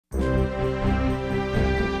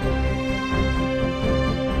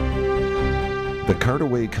The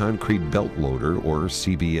Cartaway Concrete Belt Loader, or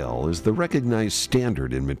CBL, is the recognized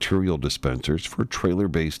standard in material dispensers for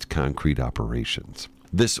trailer-based concrete operations.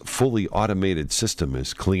 This fully automated system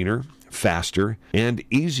is cleaner, faster, and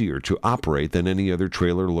easier to operate than any other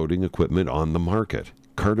trailer loading equipment on the market.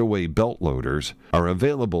 Cartaway belt loaders are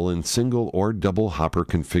available in single or double hopper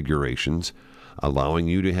configurations, allowing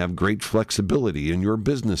you to have great flexibility in your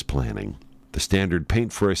business planning. The standard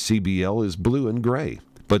paint for a CBL is blue and gray,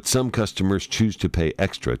 but some customers choose to pay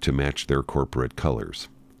extra to match their corporate colors.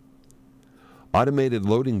 Automated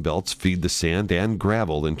loading belts feed the sand and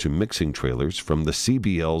gravel into mixing trailers from the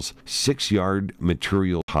CBL's 6-yard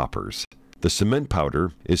material hoppers. The cement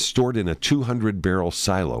powder is stored in a 200-barrel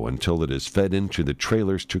silo until it is fed into the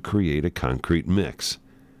trailers to create a concrete mix.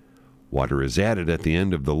 Water is added at the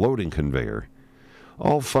end of the loading conveyor.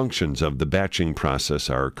 All functions of the batching process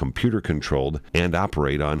are computer-controlled and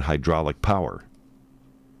operate on hydraulic power.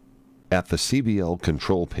 At the CBL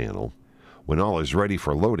control panel, when all is ready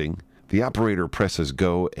for loading, the operator presses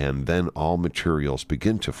go and then all materials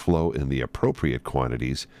begin to flow in the appropriate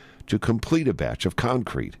quantities to complete a batch of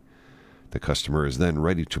concrete. The customer is then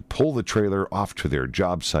ready to pull the trailer off to their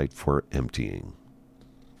job site for emptying.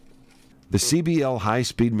 The CBL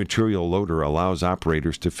high-speed material loader allows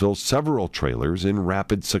operators to fill several trailers in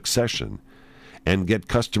rapid succession and get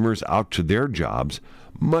customers out to their jobs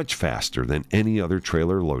much faster than any other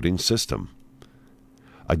trailer loading system.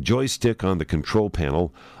 A joystick on the control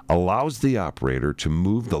panel allows the operator to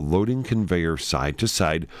move the loading conveyor side to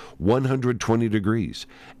side 120 degrees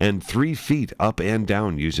and 3 feet up and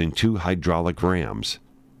down using 2 hydraulic rams.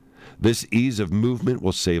 This ease of movement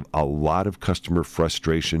will save a lot of customer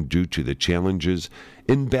frustration due to the challenges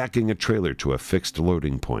in backing a trailer to a fixed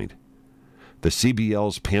loading point. The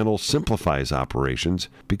CBL's panel simplifies operations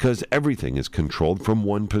because everything is controlled from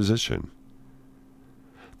one position.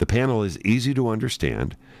 The panel is easy to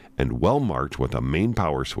understand and well marked with a main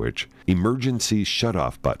power switch, emergency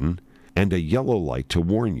shutoff button, and a yellow light to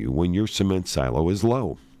warn you when your cement silo is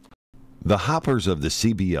low. The hoppers of the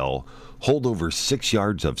CBL hold over 6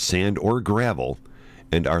 yards of sand or gravel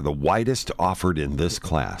and are the widest offered in this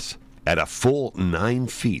class. At a full 9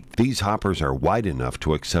 feet, these hoppers are wide enough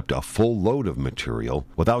to accept a full load of material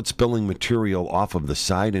without spilling material off of the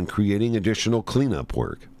side and creating additional cleanup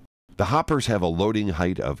work. The hoppers have a loading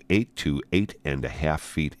height of 8 to 8.5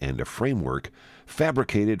 feet and a framework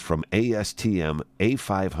fabricated from ASTM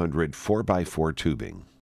A500 4x4 tubing.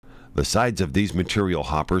 The sides of these material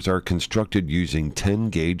hoppers are constructed using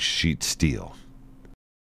 10-gauge sheet steel.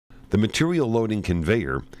 The material loading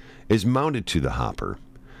conveyor is mounted to the hopper.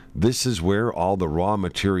 This is where all the raw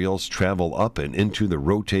materials travel up and into the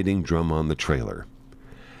rotating drum on the trailer.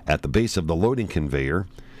 At the base of the loading conveyor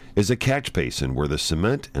is a catch basin where the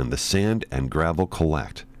cement and the sand and gravel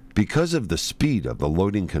collect. Because of the speed of the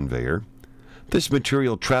loading conveyor, this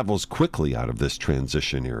material travels quickly out of this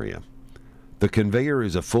transition area. The conveyor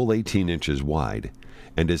is a full 18 inches wide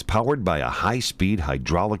and is powered by a high-speed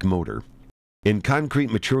hydraulic motor. In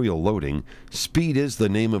concrete material loading, speed is the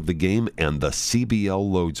name of the game, and the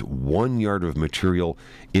CBL loads 1 yard of material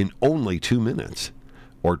in only 2 minutes,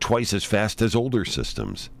 or twice as fast as older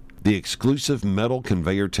systems. The exclusive metal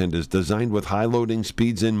conveyor tent is designed with high loading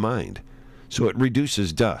speeds in mind, so it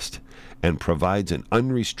reduces dust and provides an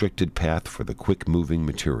unrestricted path for the quick-moving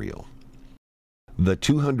material. The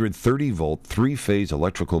 230-volt 3-phase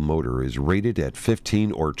electrical motor is rated at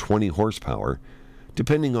 15 or 20 horsepower,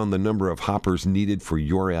 depending on the number of hoppers needed for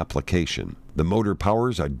your application. The motor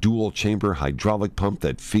powers a dual-chamber hydraulic pump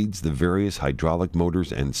that feeds the various hydraulic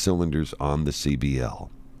motors and cylinders on the CBL.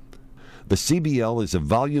 The CBL is a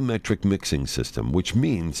volumetric mixing system, which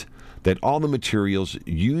means that all the materials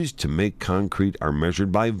used to make concrete are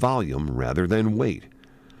measured by volume rather than weight.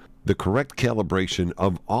 The correct calibration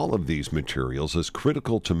of all of these materials is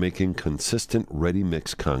critical to making consistent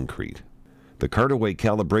ready-mix concrete. The Cartaway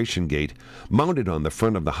calibration gate mounted on the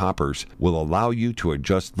front of the hoppers will allow you to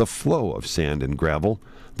adjust the flow of sand and gravel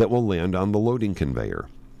that will land on the loading conveyor.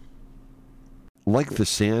 Like the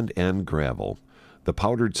sand and gravel, the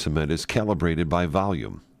powdered cement is calibrated by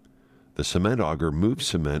volume. The cement auger moves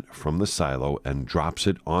cement from the silo and drops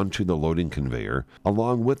it onto the loading conveyor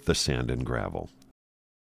along with the sand and gravel.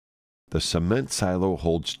 The cement silo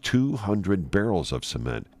holds 200 barrels of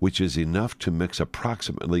cement, which is enough to mix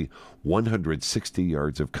approximately 160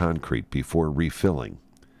 yards of concrete before refilling.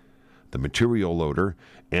 The material loader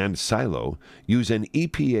and silo use an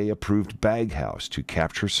EPA-approved baghouse to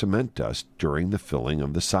capture cement dust during the filling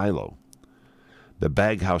of the silo. The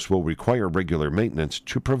baghouse will require regular maintenance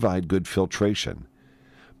to provide good filtration.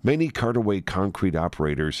 Many cartaway concrete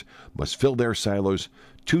operators must fill their silos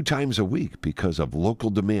 2 times a week because of local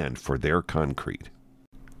demand for their concrete.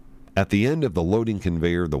 At the end of the loading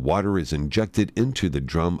conveyor, the water is injected into the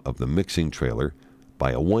drum of the mixing trailer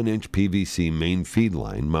by a 1-inch PVC main feed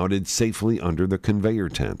line mounted safely under the conveyor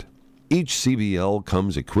tent. Each CBL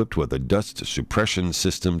comes equipped with a dust suppression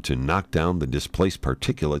system to knock down the displaced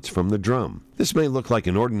particulates from the drum. This may look like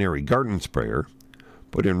an ordinary garden sprayer,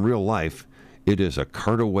 but in real life, it is a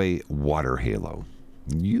cartaway water halo.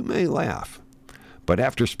 You may laugh, but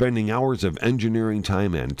after spending hours of engineering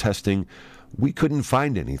time and testing, we couldn't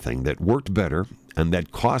find anything that worked better and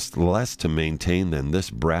that cost less to maintain than this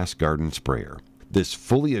brass garden sprayer. This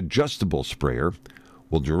fully adjustable sprayer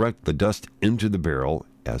will direct the dust into the barrel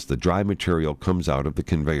as the dry material comes out of the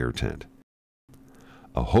conveyor tent.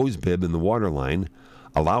 A hose bib in the water line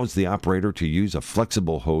allows the operator to use a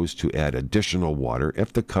flexible hose to add additional water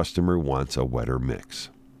if the customer wants a wetter mix.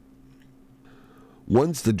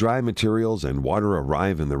 Once the dry materials and water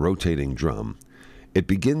arrive in the rotating drum, it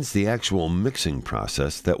begins the actual mixing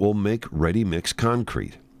process that will make ready-mix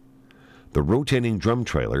concrete. The rotating drum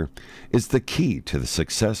trailer is the key to the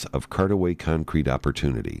success of cartaway concrete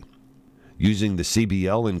opportunity. Using the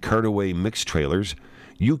CBL and cartaway mix trailers,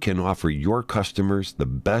 you can offer your customers the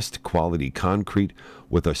best quality concrete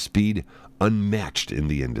with a speed unmatched in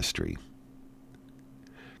the industry.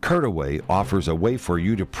 Cartaway offers a way for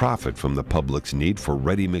you to profit from the public's need for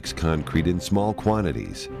ready-mix concrete in small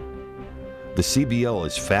quantities. The CBL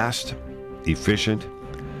is fast, efficient,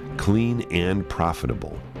 clean, and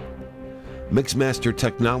profitable. Mixmaster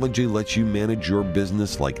technology lets you manage your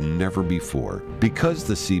business like never before. Because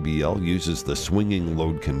the CBL uses the swinging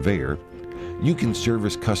load conveyor, you can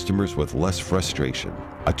service customers with less frustration.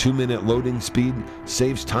 A 2-minute loading speed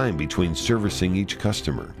saves time between servicing each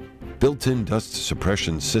customer. Built-in dust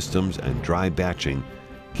suppression systems and dry batching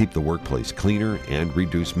keep the workplace cleaner and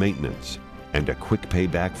reduce maintenance. And a quick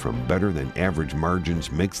payback from better than average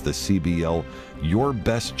margins makes the CBL your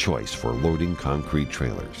best choice for loading concrete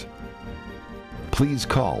trailers. Please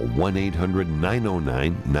call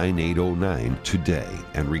 1-800-909-9809 today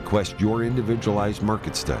and request your individualized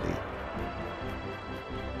market study.